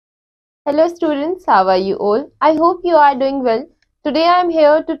Hello students, how are you all? I hope you are doing well. Today I am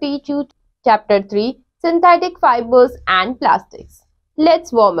here to teach you chapter 3, synthetic fibers and plastics.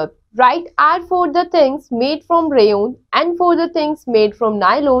 Let's warm up. Write R for the things made from rayon, N for the things made from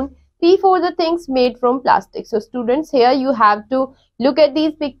nylon, P for the things made from plastic. So students, here you have to look at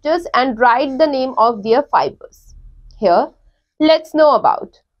these pictures and write the name of their fibers. Here, let's know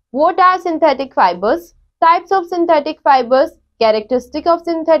about what are synthetic fibers, types of synthetic fibers, characteristic of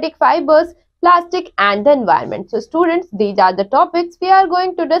synthetic fibers, plastic and the environment. So students, these are the topics we are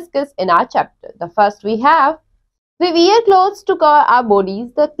going to discuss in our chapter. The first we have, we wear clothes to cover our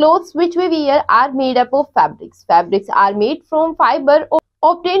bodies. The clothes which we wear are made up of fabrics. Fabrics are made from fiber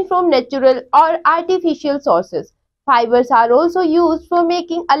obtained from natural or artificial sources. Fibers are also used for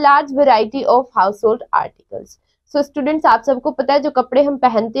making a large variety of household articles. So students, आप सबको पता है जो कपड़े हम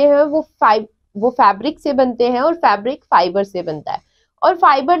पहनते हैं वो फैब्रिक से बनते हैं और फैब्रिक फाइबर से बनता है और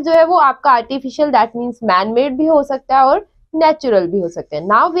फाइबर जो है वो आपका artificial that means man made भी हो सकता है और नेचुरल भी हो सकते हैं.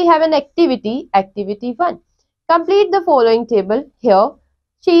 Now we have an activity 1. Complete the following table. Here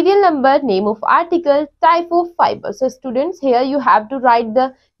serial number, name of article, type of fiber. So students, here you have to write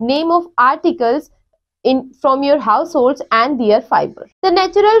the name of articles from your households and their fiber. The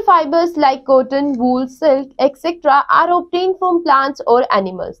natural fibers like cotton, wool, silk, etc. are obtained from plants or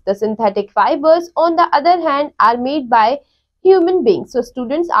animals. The synthetic fibers on the other hand are made by human beings. So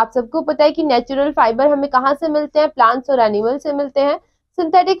students, आप सबको पता है कि natural fiber हमें कहाँ से मिलते हैं? Plants और animals से मिलते हैं.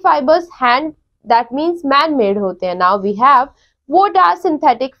 Synthetic fibers that means man-made होते हैं. Now we have, what are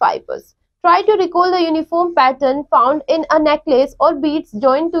synthetic fibers? Try to recall the uniform pattern found in a necklace or beads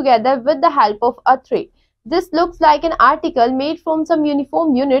joined together with the help of a thread. This looks like an article made from some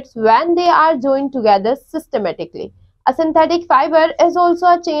uniform units when they are joined together systematically. A synthetic fiber is also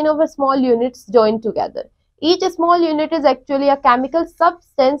a chain of small units joined together. Each small unit is actually a chemical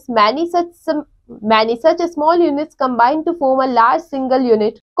substance. Many such small units combine to form a large single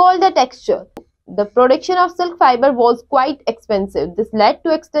unit called a texture. The production of silk fiber was quite expensive. This led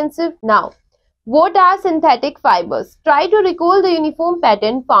to extensive. Now, what are synthetic fibers? Try to recall the uniform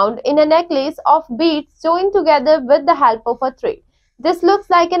pattern found in a necklace of beads joined together with the help of a thread. This looks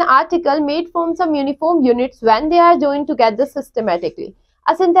like an article made from some uniform units when they are joined together systematically.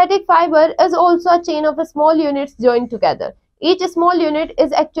 A synthetic fiber is also a chain of small units joined together. Each small unit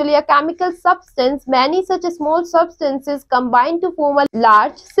is actually a chemical substance. Many such small substances combine to form a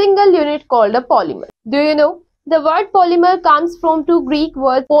large single unit called a polymer. Do you know? The word polymer comes from two Greek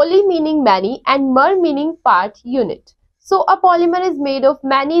words, poly meaning many and mer meaning part, unit. So a polymer is made of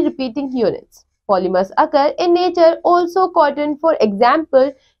many repeating units. Polymers occur in nature. Also cotton, for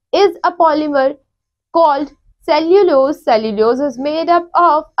example, is a polymer called cellulose. Cellulose is made up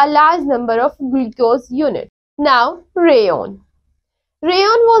of a large number of glucose units. Now, rayon.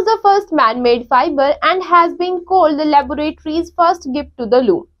 Rayon was the first man-made fiber and has been called the laboratory's first gift to the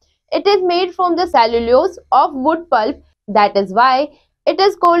loom. It is made from the cellulose of wood pulp. That is why it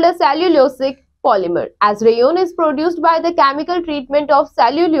is called a cellulosic polymer. As rayon is produced by the chemical treatment of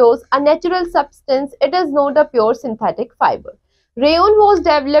cellulose, a natural substance, it is not a pure synthetic fiber. Rayon was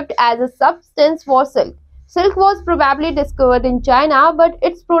developed as a substance for silk. Silk was probably discovered in China, but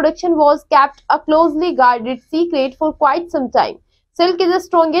its production was kept a closely guarded secret for quite some time. Silk is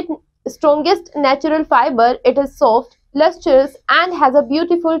the strongest natural fiber. It is soft, lustrous, and has a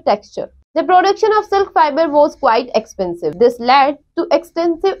beautiful texture. The production of silk fiber was quite expensive. This led to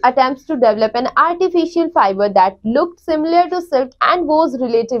extensive attempts to develop an artificial fiber that looked similar to silk and was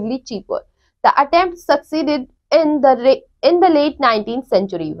relatively cheaper. The attempt succeeded in the late 19th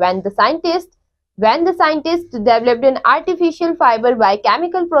century when the scientists developed an artificial fiber by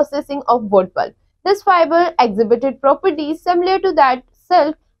chemical processing of wood pulp. This fiber exhibited properties similar to that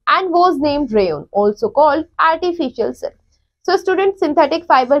silk and was named rayon, also called artificial silk. So students, synthetic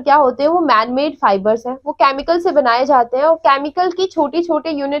fiber क्या होते हैं? वो man-made fibers हैं. वो chemical से बनाए जाते हैं और chemical की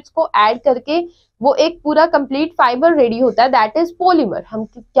छोटे units को add करके वो एक पूरा complete fiber ready होता है. That is polymer. हम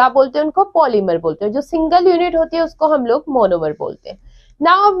क्या बोलते हैं उनको? Polymer बोलते हैं. जो single unit होती है उसको हम लोग monomer बोलते हैं.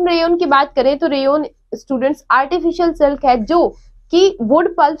 नाउ अब रेयोन की बात करें तो रेयोन स्टूडेंट्स आर्टिफिशियल सिल्क है जो कि वुड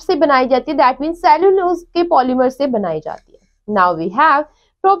पल्प से बनाई जाती है. दैट मींस सेलुलोज के पॉलीमर से बनाई जाती है. Now we have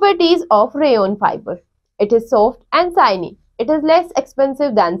properties of rayon fibre. It is soft and shiny. It is less expensive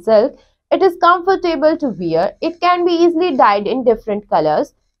than silk. It is comfortable to wear. It can be easily died in different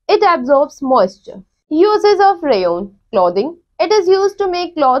colours. It absorbs moisture. Uses of rayon clothing. It is used to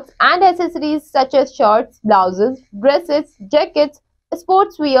make clothes and accessories such as shirts, blouses, dresses, jackets,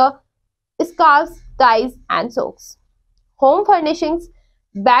 sportswear, scarves, ties, and socks. Home furnishings,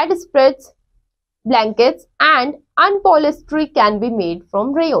 bedspreads, blankets, and upholstery can be made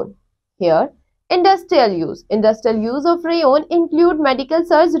from rayon. Here, industrial use. Industrial use of rayon include medical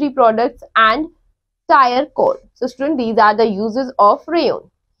surgery products and tire cord. So student, these are the uses of rayon.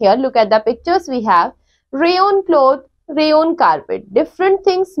 Here, look at the pictures we have. Rayon cloth, rayon carpet, different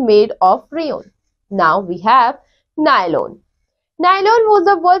things made of rayon. Now we have nylon. Nylon was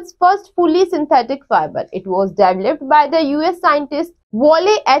the world's first fully synthetic fiber. It was developed by the US scientist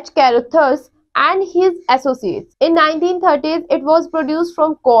Wally H. Carruthers and his associates. In 1930s, it was produced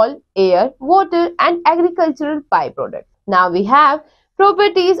from coal, air, water and agricultural byproducts. Now we have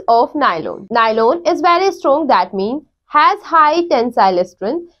properties of nylon. Nylon is very strong, that means has high tensile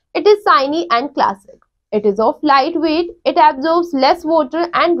strength. It is shiny and classic. It is of lightweight. It absorbs less water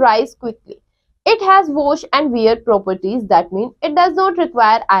and dries quickly. It has wash and wear properties, that means it does not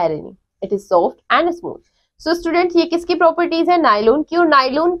require ironing. It is soft and smooth. So students, ये किसकी properties है? Nylon की। और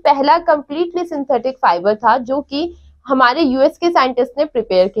nylon पहला completely synthetic fibre था जो कि हमारे यूएस के साइंटिस्ट ने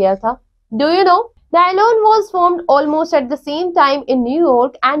प्रिपेयर किया था। Do you know? Nylon was formed almost at the same time in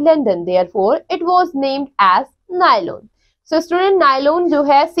New York and London, therefore it was named as nylon. So student, nylon जो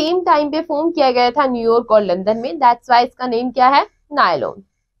है सेम टाइम पे फॉर्म किया गया था न्यूयॉर्क और लंदन में, दैट्स व्हाई इसका name क्या है? Nylon.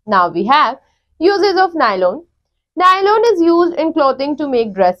 Now we have uses of nylon. Nylon is used in clothing to make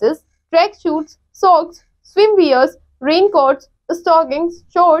dresses, track suits, socks, swimwears, raincoats, stockings,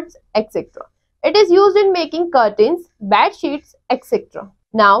 shorts, etc. It is used in making curtains, bed sheets, etc.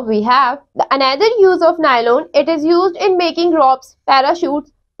 Now we have another use of nylon. It is used in making ropes,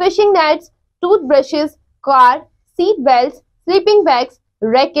 parachutes, fishing nets, toothbrushes, car, seat belts, sleeping bags,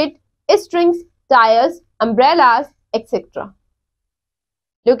 racket, strings, tires, umbrellas, etc.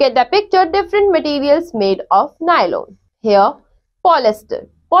 Look at the picture, different materials made of nylon. Here, polyester.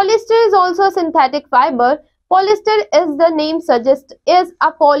 Polyester is also a synthetic fiber. Polyester, as the name suggests, is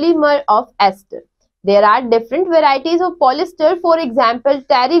a polymer of ester. There are different varieties of polyester, for example,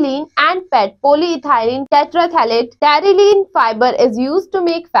 terylene and PET, polyethylene tetraphthalate. Terylene fiber is used to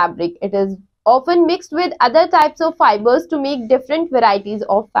make fabric. It is often mixed with other types of fibers to make different varieties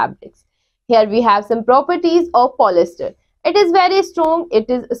of fabrics. Here we have some properties of polyester. It is very strong, it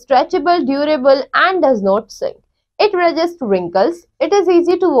is stretchable, durable and does not sink. It resists wrinkles, it is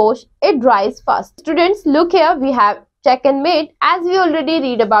easy to wash, it dries fast. Students, look here, we have check and mate, as we already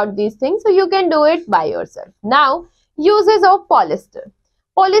read about these things, so you can do it by yourself. Now, uses of polyester.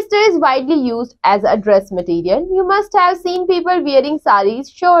 Polyester is widely used as a dress material. You must have seen people wearing saris,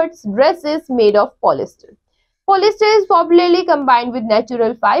 shirts, dresses made of polyester. Polyester is popularly combined with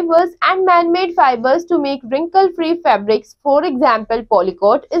natural fibers and man-made fibers to make wrinkle-free fabrics. For example,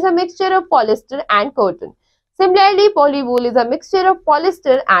 polycoat is a mixture of polyester and cotton. Similarly, polywool is a mixture of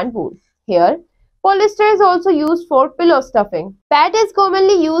polyester and wool. Here, polyester is also used for pillow stuffing. PET is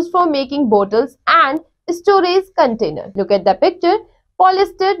commonly used for making bottles and storage containers. Look at the picture,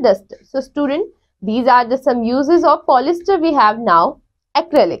 polyester duster. So student, these are some uses of polyester we have now.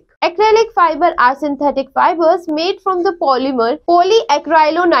 Acrylic. Acrylic fiber are synthetic fibers made from the polymer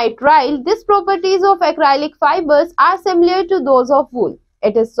polyacrylonitrile. These properties of acrylic fibers are similar to those of wool.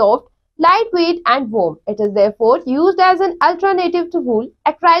 It is soft, lightweight and warm. It is therefore used as an alternative to wool.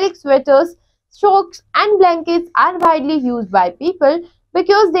 Acrylic sweaters, socks and blankets are widely used by people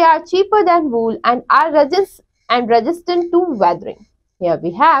because they are cheaper than wool and are resistant to weathering. Here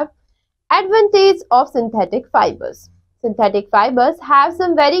we have advantage of synthetic fibers. Synthetic fibers have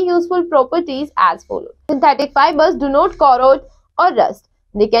some very useful properties as follows. Synthetic fibers do not corrode or rust.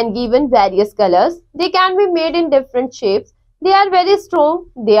 They can give in various colors. They can be made in different shapes. They are very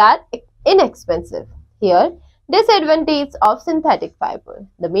strong. They are inexpensive. Here, disadvantage of synthetic fiber.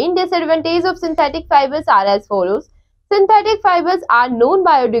 The main disadvantage of synthetic fibers are as follows. Synthetic fibers are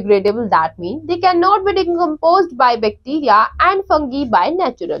non-biodegradable. That means they cannot be decomposed by bacteria and fungi by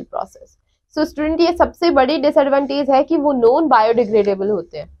natural process. So student, ये सबसे बड़ी disadvantage है कि वो non biodegradable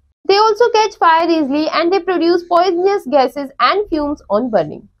होते हैं. They also catch fire easily and they produce poisonous gases and fumes on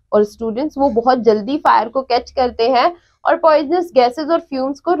burning. और students वो बहुत जल्दी फायर को कैच करते हैं और पॉइजनस गैसेस और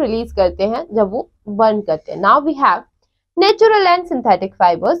फ्यूम्स को रिलीज करते हैं जब वो बर्न करते हैं. Now we have natural and synthetic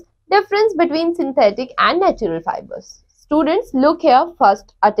fibres. Difference between synthetic and natural fibers. Students, look here.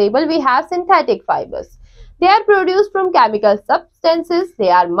 First, a table we have synthetic fibers. They are produced from chemical substances. They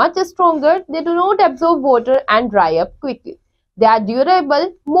are much stronger. They do not absorb water and dry up quickly. They are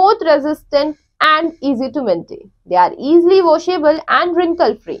durable, moth resistant and easy to maintain. They are easily washable and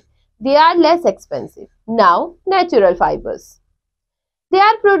wrinkle free. They are less expensive. Now, natural fibers. They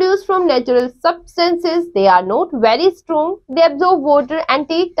are produced from natural substances. They are not very strong. They absorb water and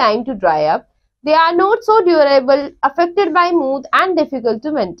take time to dry up. They are not so durable, affected by moth and difficult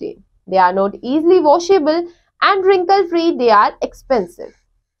to maintain. They are not easily washable and wrinkle free. They are expensive.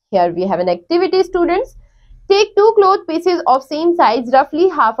 Here we have an activity, students. Take two cloth pieces of same size, roughly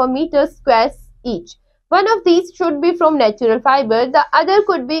half a meter square each. One of these should be from natural fiber, the other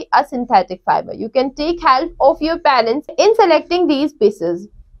could be a synthetic fiber. You can take help of your parents in selecting these pieces.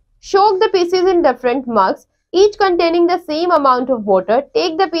 Soak the pieces in different mugs, each containing the same amount of water.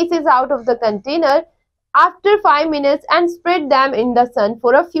 Take the pieces out of the container after 5 minutes and spread them in the sun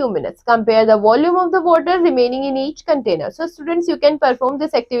for a few minutes. Compare the volume of the water remaining in each container. So students, you can perform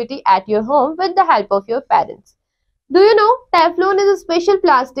this activity at your home with the help of your parents. Do you know Teflon is a special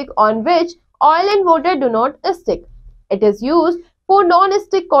plastic on which oil and water do not stick. It is used for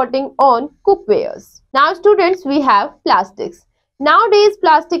non-stick coating on cookwares. Now students, we have plastics. Nowadays,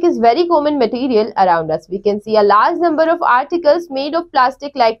 plastic is very common material around us. We can see a large number of articles made of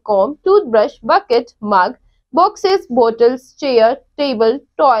plastic like comb, toothbrush, bucket, mug, boxes, bottles, chair, table,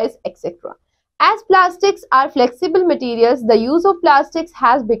 toys, etc. As plastics are flexible materials, the use of plastics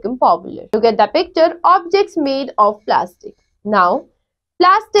has become popular. Look at the picture, objects made of plastic. Now,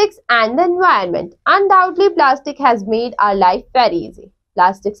 plastics and the environment. Undoubtedly, plastic has made our life very easy.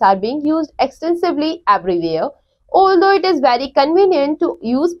 Plastics are being used extensively everywhere. Although it is very convenient to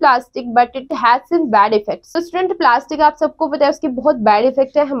use plastic, but it has some bad effects. So student, plastic आप सबको पता है उसके बहुत bad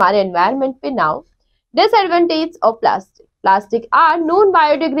effect है हमारे environment पे. Now, disadvantage of plastic. Plastic are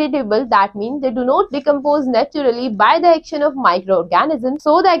non-biodegradable. That means they do not decompose naturally by the action of microorganisms.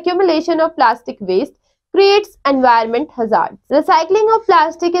 So the accumulation of plastic waste creates environment hazards. Recycling of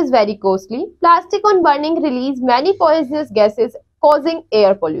plastic is very costly. Plastic on burning release many poisonous gases causing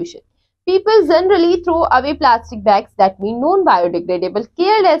air pollution. People generally throw away plastic bags that mean non-biodegradable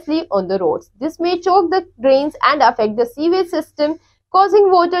carelessly on the roads. This may choke the drains and affect the sewage system,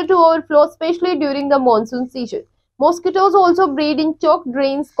 causing water to overflow, especially during the monsoon season. Mosquitoes also breed in choked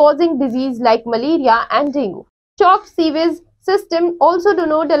drains, causing disease like malaria and dengue. Choked sewage system also do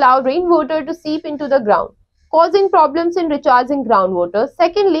not allow rainwater to seep into the ground, causing problems in recharging groundwater.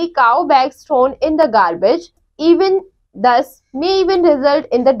 Secondly, cow bags thrown in the garbage thus may even result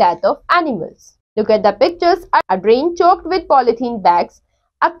in the death of animals. Look at the pictures. A drain choked with polythene bags,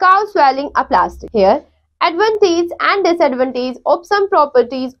 a cow swallowing a plastic. Here, advantage and disadvantage of some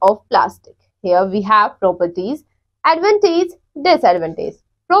properties of plastic. Here we have properties, advantage, disadvantage.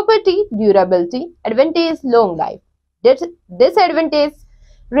 Property, durability, advantage, long life. Disadvantage,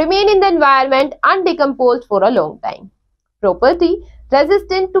 remain in the environment undecomposed for a long time. Property,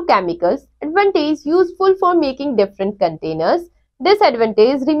 resistant to chemicals. Advantage, useful for making different containers.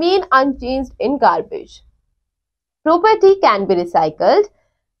 Disadvantage, remain unchanged in garbage. Property, can be recycled.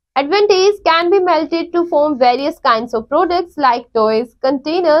 Advantage, can be melted to form various kinds of products like toys,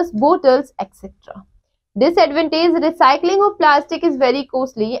 containers, bottles, etc. Disadvantage, recycling of plastic is very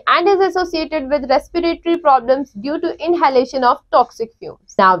costly and is associated with respiratory problems due to inhalation of toxic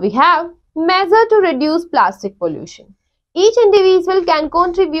fumes. Now we have measure to reduce plastic pollution. Each individual can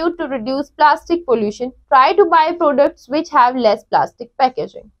contribute to reduce plastic pollution. Try to buy products which have less plastic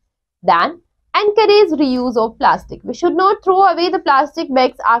packaging. Then, encourage reuse of plastic. We should not throw away the plastic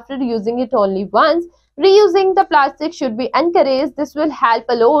bags after using it only once. Reusing the plastic should be encouraged. This will help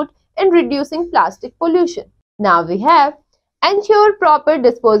a lot in reducing plastic pollution. Now we have ensure proper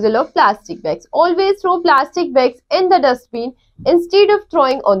disposal of plastic bags. Always throw plastic bags in the dustbin instead of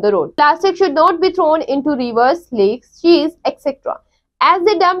throwing on the road. Plastic should not be thrown into rivers, lakes, seas, etc. As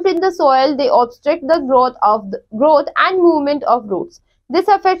they dump in the soil, they obstruct the growth and movement of roots. This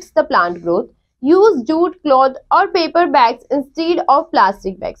affects the plant growth. Use jute, cloth or paper bags instead of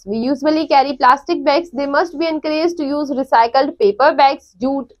plastic bags. We usually carry plastic bags. They must be encouraged to use recycled paper bags,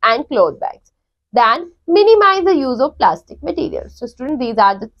 jute and cloth bags. Then minimize the use of plastic materials. So students, these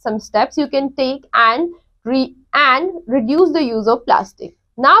are some steps you can take and reduce the use of plastic.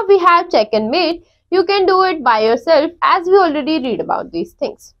 Now we have check and mate. You can do it by yourself as we already read about these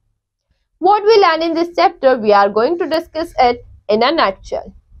things. What we learn in this chapter, we are going to discuss it in a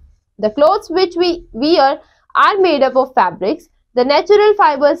nutshell. The clothes which we wear are made up of fabrics. The natural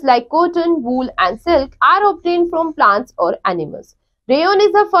fibers like cotton, wool and silk are obtained from plants or animals. Rayon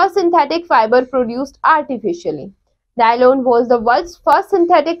is the first synthetic fiber produced artificially. Nylon was the world's first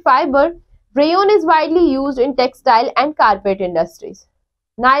synthetic fiber. Rayon is widely used in textile and carpet industries.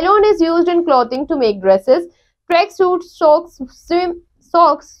 Nylon is used in clothing to make dresses, tracksuits, socks,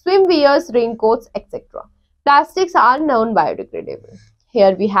 swimwears, raincoats, etc. Plastics are non-biodegradable.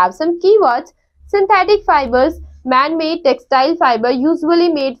 Here we have some keywords. Synthetic fibers, man-made textile fiber usually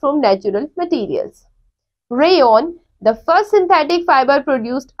made from natural materials. Rayon, the first synthetic fiber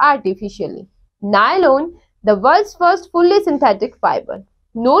produced artificially. Nylon, the world's first fully synthetic fiber.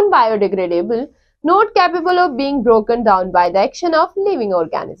 Non-biodegradable, not capable of being broken down by the action of living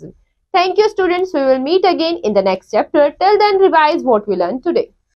organism. Thank you, students. We will meet again in the next chapter. Till then, revise what we learned today.